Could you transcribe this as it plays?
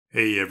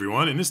Hey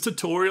everyone, in this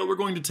tutorial we're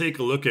going to take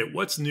a look at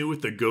what's new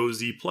with the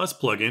GoZ Plus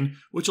plugin,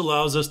 which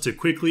allows us to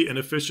quickly and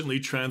efficiently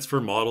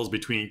transfer models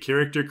between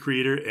Character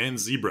Creator and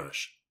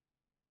ZBrush.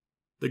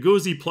 The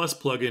GoZ Plus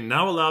plugin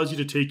now allows you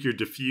to take your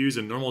diffuse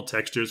and normal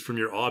textures from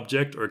your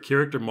object or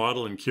character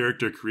model in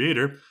Character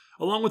Creator,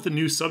 along with the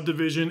new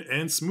subdivision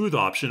and smooth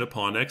option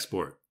upon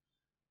export.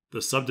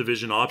 The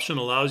subdivision option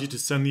allows you to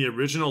send the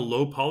original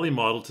low poly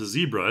model to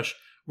ZBrush,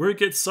 where it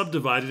gets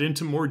subdivided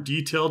into more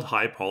detailed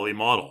high poly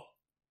model.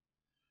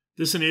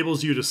 This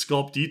enables you to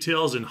sculpt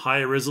details in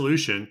higher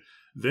resolution,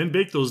 then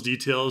bake those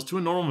details to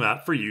a normal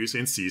map for use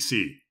in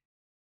CC.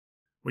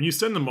 When you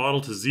send the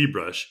model to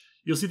ZBrush,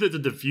 you'll see that the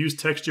diffuse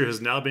texture has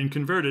now been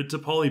converted to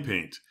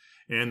polypaint,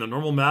 and the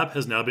normal map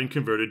has now been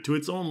converted to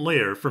its own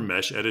layer for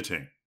mesh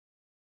editing.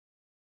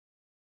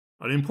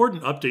 An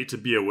important update to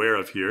be aware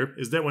of here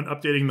is that when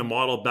updating the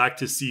model back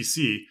to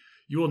CC,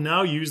 you will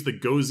now use the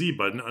GoZ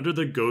button under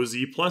the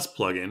GoZ Plus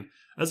plugin,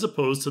 as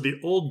opposed to the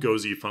old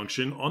GoZ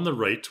function on the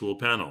right tool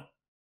panel.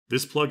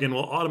 This plugin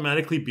will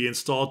automatically be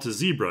installed to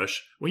ZBrush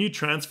when you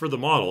transfer the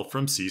model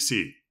from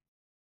CC.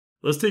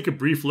 Let's take a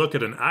brief look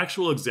at an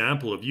actual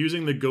example of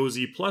using the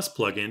GoZ Plus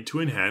plugin to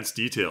enhance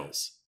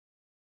details.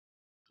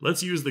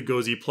 Let's use the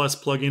GoZ Plus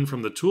plugin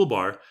from the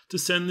toolbar to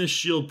send this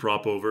shield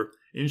prop over,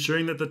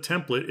 ensuring that the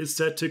template is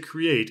set to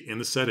Create in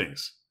the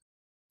settings.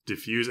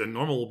 Diffuse and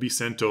Normal will be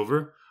sent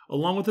over,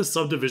 along with a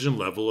subdivision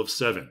level of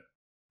 7.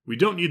 We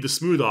don't need the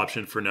Smooth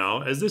option for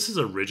now, as this is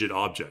a rigid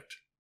object.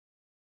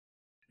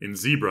 In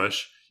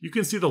ZBrush, you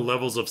can see the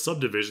levels of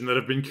subdivision that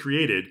have been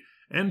created,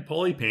 and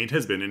polypaint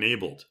has been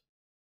enabled.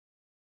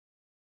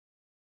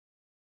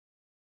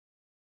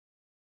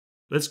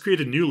 Let's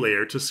create a new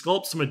layer to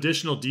sculpt some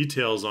additional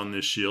details on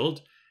this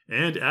shield,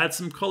 and add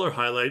some color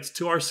highlights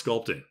to our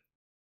sculpting.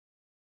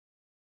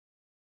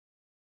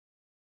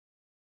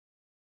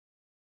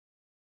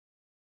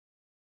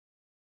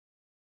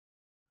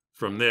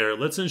 From there,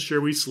 let's ensure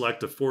we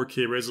select a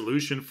 4K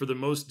resolution for the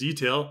most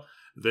detail,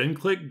 then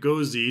click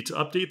GoZ to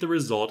update the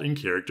result in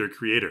Character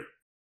Creator.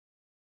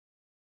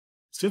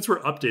 Since we're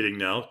updating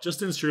now,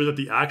 just ensure that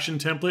the action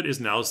template is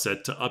now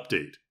set to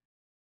update.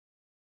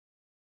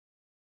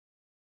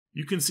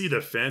 You can see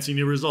the fancy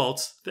new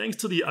results thanks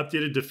to the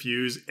updated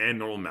diffuse and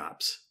normal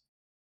maps.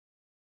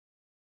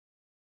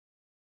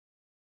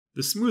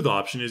 The smooth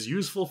option is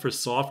useful for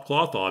soft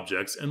cloth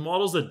objects and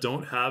models that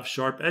don't have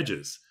sharp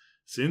edges,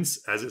 since,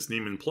 as its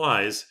name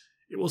implies,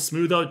 it will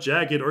smooth out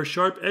jagged or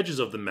sharp edges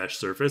of the mesh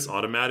surface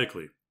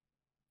automatically.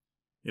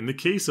 In the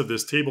case of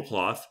this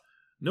tablecloth,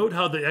 note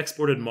how the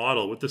exported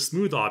model with the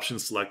smooth option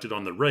selected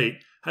on the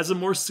right has a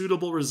more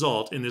suitable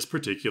result in this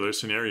particular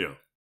scenario.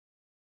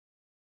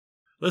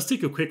 Let's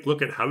take a quick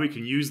look at how we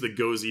can use the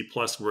GoZ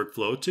Plus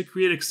workflow to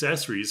create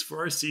accessories for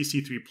our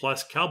CC3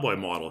 Plus cowboy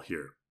model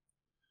here.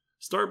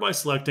 Start by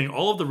selecting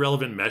all of the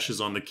relevant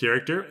meshes on the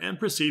character and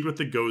proceed with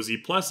the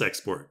GoZ Plus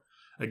export,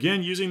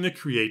 again using the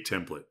Create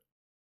template.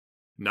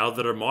 Now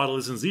that our model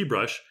is in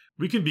ZBrush,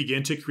 we can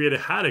begin to create a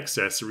hat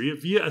accessory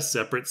via a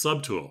separate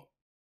subtool.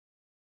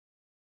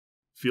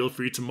 Feel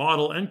free to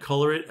model and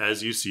color it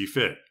as you see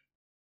fit.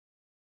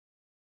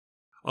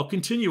 I'll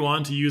continue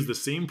on to use the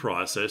same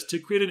process to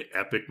create an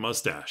epic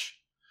mustache.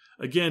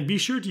 Again, be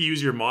sure to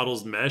use your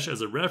model's mesh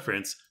as a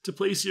reference to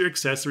place your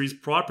accessories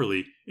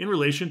properly in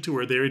relation to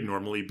where they would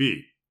normally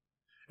be.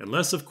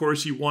 Unless, of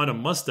course, you want a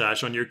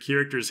mustache on your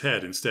character's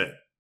head instead.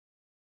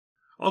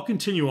 I'll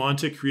continue on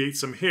to create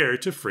some hair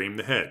to frame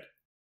the head.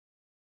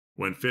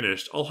 When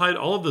finished, I'll hide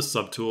all of the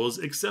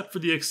subtools except for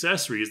the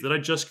accessories that I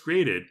just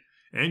created,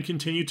 and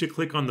continue to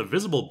click on the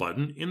Visible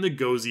button in the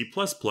GoZ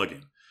Plus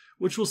plugin,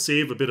 which will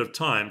save a bit of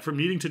time from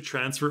needing to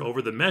transfer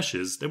over the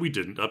meshes that we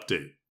didn't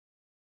update.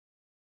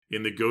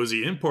 In the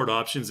GoZ Import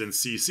options in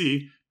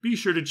CC, be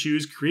sure to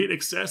choose Create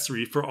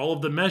Accessory for all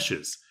of the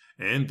meshes,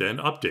 and then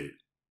Update.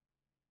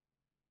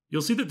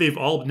 You'll see that they've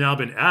all now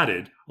been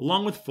added,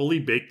 along with fully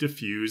baked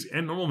diffuse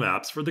and normal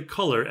maps for the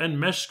color and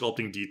mesh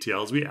sculpting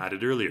details we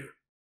added earlier.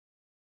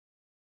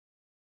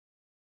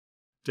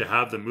 To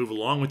have them move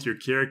along with your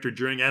character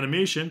during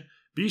animation,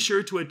 be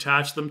sure to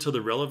attach them to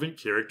the relevant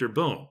character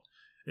bone,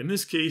 in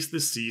this case the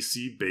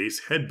CC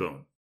base head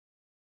bone.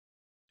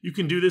 You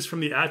can do this from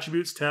the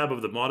Attributes tab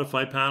of the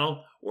Modify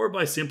panel, or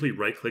by simply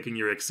right-clicking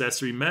your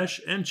accessory mesh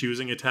and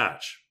choosing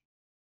Attach.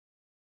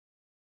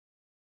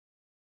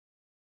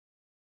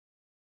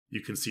 You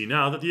can see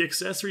now that the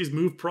accessories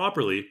move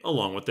properly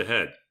along with the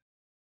head.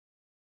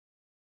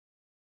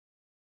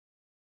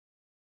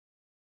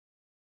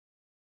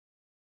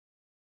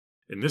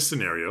 In this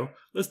scenario,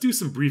 let's do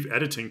some brief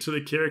editing to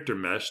the character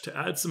mesh to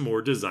add some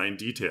more design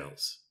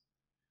details.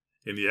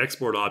 In the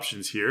export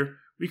options here,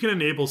 we can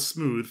enable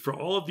smooth for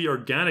all of the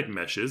organic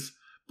meshes,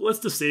 but let's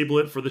disable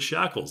it for the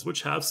shackles,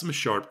 which have some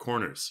sharp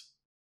corners.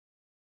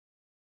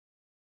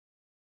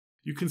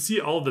 You can see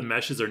all of the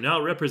meshes are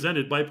now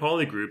represented by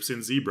polygroups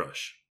in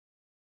ZBrush.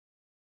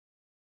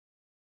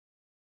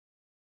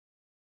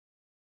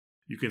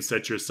 You can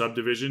set your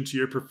subdivision to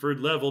your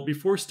preferred level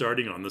before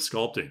starting on the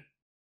sculpting.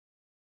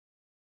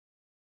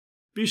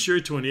 Be sure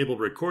to enable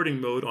recording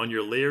mode on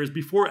your layers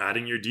before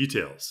adding your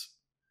details.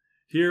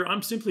 Here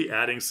I'm simply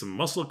adding some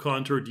muscle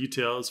contour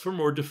details for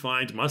more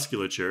defined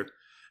musculature,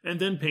 and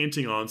then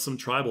painting on some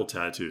tribal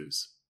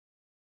tattoos.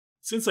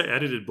 Since I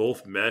edited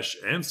both mesh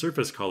and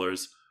surface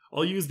colors,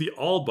 I'll use the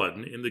All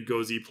button in the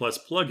GoZ Plus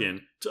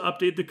plugin to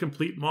update the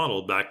complete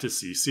model back to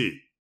CC.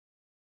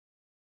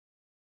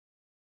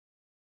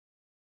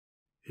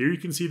 Here you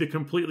can see the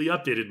completely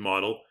updated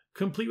model,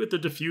 complete with the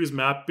diffuse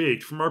map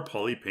baked from our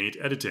poly paint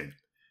editing,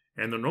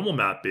 and the normal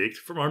map baked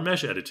from our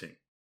mesh editing.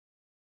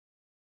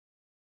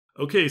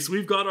 Okay, so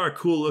we've got our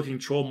cool looking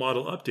troll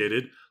model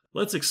updated.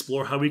 Let's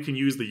explore how we can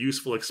use the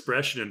useful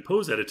expression and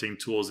pose editing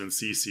tools in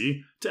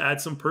CC to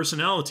add some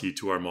personality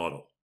to our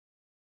model.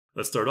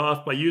 Let's start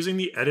off by using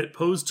the Edit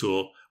Pose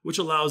tool, which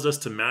allows us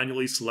to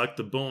manually select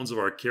the bones of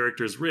our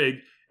character's rig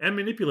and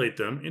manipulate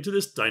them into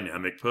this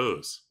dynamic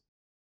pose.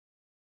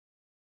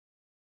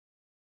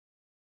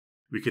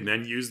 We can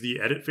then use the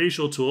Edit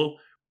Facial tool,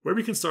 where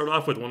we can start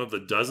off with one of the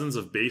dozens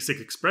of basic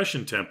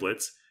expression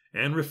templates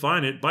and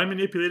refine it by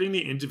manipulating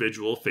the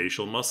individual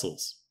facial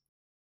muscles.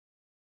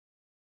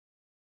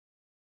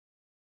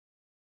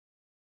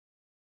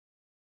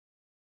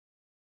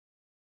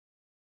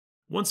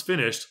 Once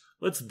finished,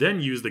 let's then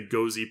use the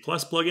GoZ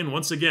Plus plugin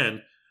once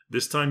again,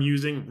 this time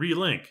using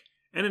Relink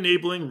and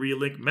enabling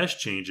Relink mesh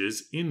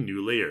changes in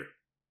New Layer.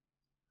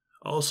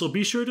 Also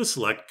be sure to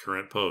select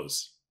Current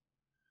Pose.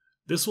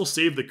 This will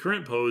save the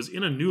current pose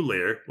in a new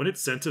layer when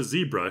it's sent to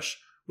ZBrush,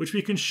 which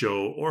we can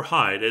show or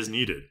hide as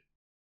needed.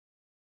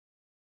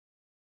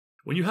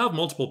 When you have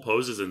multiple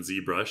poses in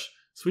ZBrush,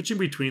 switching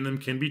between them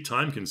can be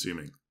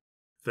time-consuming.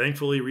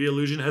 Thankfully,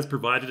 Reallusion has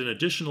provided an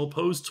additional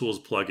Pose Tools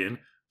plugin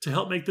to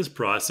help make this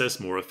process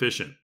more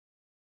efficient.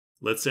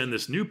 Let's send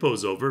this new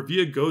pose over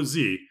via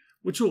GoZ,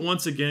 which will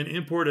once again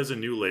import as a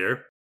new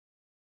layer.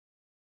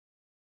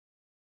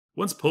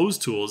 Once Pose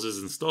Tools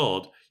is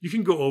installed, you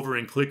can go over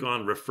and click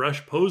on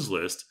Refresh Pose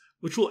List,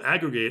 which will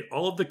aggregate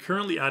all of the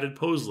currently added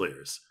pose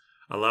layers,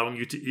 allowing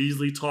you to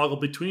easily toggle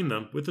between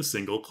them with a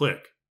single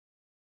click.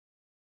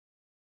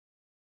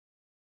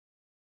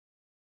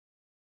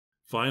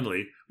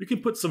 Finally, we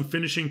can put some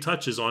finishing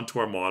touches onto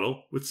our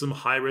model with some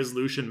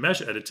high-resolution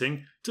mesh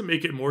editing to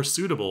make it more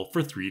suitable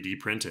for 3D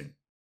printing.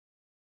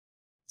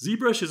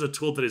 ZBrush is a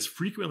tool that is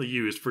frequently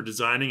used for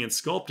designing and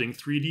sculpting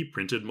 3D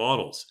printed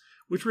models,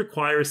 which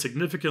require a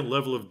significant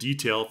level of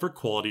detail for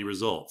quality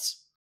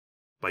results.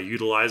 By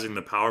utilizing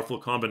the powerful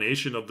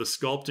combination of the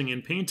sculpting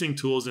and painting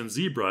tools in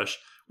ZBrush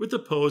with the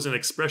pose and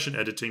expression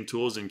editing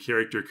tools in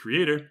Character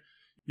Creator,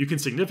 you can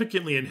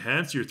significantly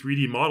enhance your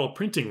 3D model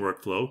printing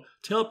workflow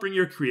to help bring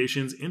your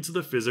creations into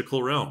the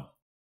physical realm.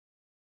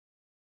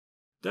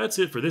 That's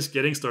it for this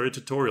Getting Started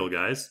tutorial,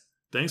 guys.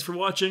 Thanks for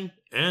watching,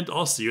 and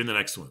I'll see you in the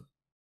next one.